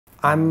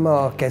I'm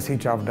Kersi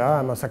Chavda.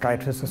 I'm a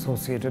psychiatrist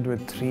associated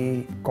with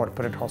 3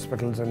 corporate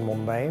hospitals in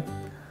Mumbai.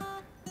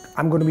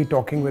 I'm going to be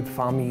talking with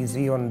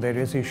PharmEasy on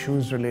various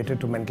issues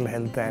related to mental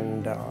health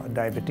and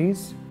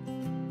diabetes.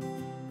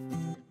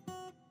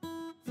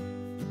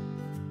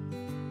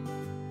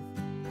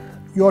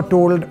 You're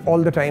told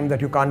all the time that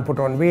you can't put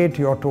on weight,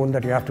 you're told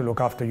that you have to look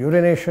after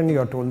urination,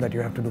 you're told that you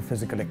have to do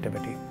physical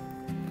activity.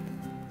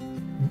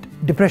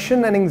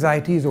 Depression and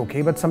anxiety is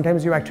okay, but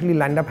sometimes you actually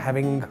land up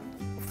having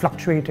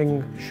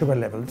fluctuating sugar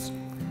levels,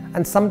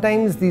 and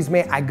sometimes these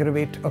may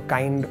aggravate a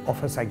kind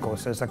of a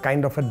psychosis, a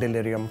kind of a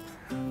delirium.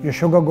 Your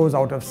sugar goes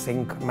out of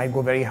sync, might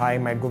go very high,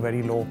 might go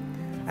very low,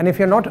 and if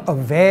you're not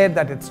aware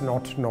that it's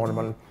not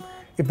normal,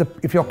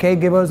 if your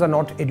caregivers are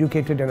not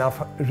educated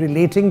enough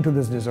relating to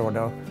this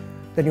disorder,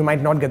 then you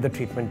might not get the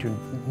treatment you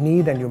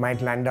need, and you might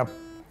land up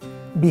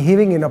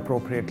behaving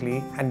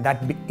inappropriately, and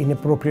that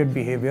inappropriate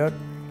behavior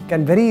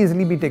can very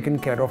easily be taken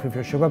care of if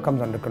your sugar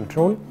comes under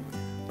control,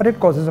 but it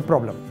causes a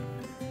problem.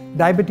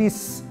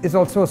 Diabetes is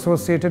also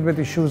associated with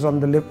issues on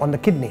the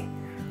kidney,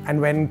 and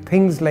when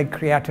things like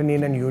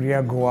creatinine and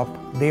urea go up,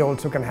 they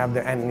also can have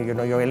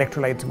your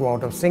electrolytes go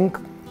out of sync.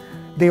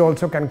 They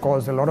also can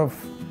cause a lot of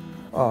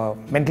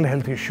mental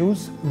health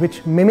issues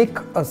which mimic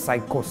a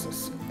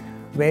psychosis,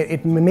 where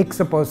it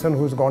mimics a person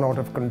who's gone out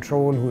of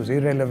control, who's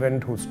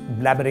irrelevant, who's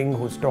blabbering,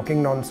 who's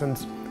talking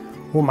nonsense,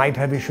 who might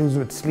have issues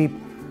with sleep,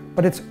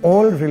 but it's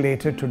all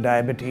related to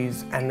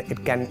diabetes and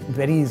it can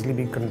very easily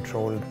be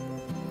controlled.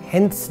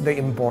 Hence the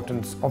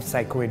importance of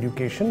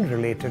psychoeducation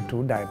related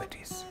to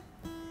diabetes.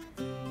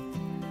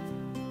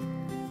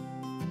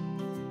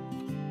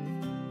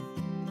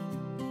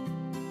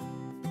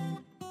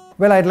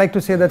 Well, I'd like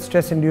to say that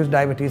stress-induced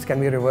diabetes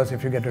can be reversed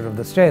if you get rid of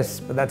the stress,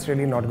 but that's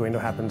really not going to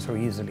happen so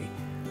easily.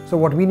 So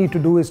what we need to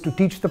do is to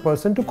teach the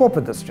person to cope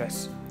with the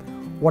stress.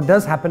 What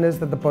does happen is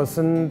that the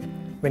person,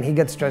 when he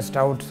gets stressed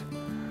out,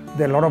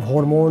 there are a lot of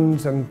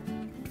hormones and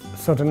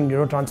certain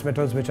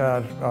neurotransmitters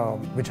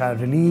which are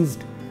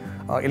released.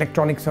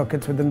 Electronic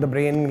circuits within the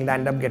brain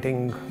land up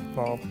getting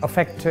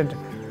affected,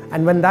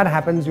 and when that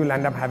happens, you'll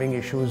end up having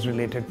issues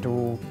related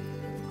to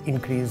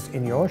increase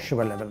in your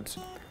sugar levels.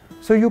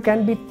 So you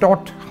can be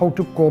taught how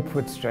to cope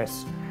with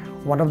stress.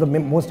 One of the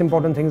most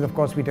important things, of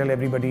course, we tell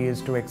everybody is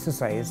to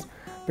exercise,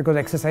 because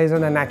exercise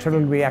in a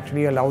natural way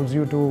actually allows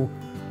you to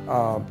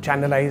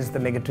channelize the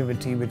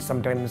negativity which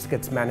sometimes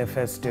gets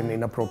manifest in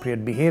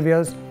inappropriate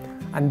behaviors,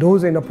 and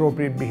those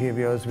inappropriate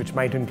behaviors, which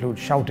might include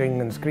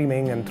shouting and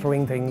screaming and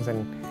throwing things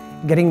and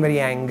getting very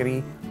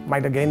angry,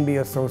 might again be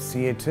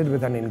associated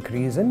with an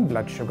increase in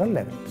blood sugar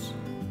levels.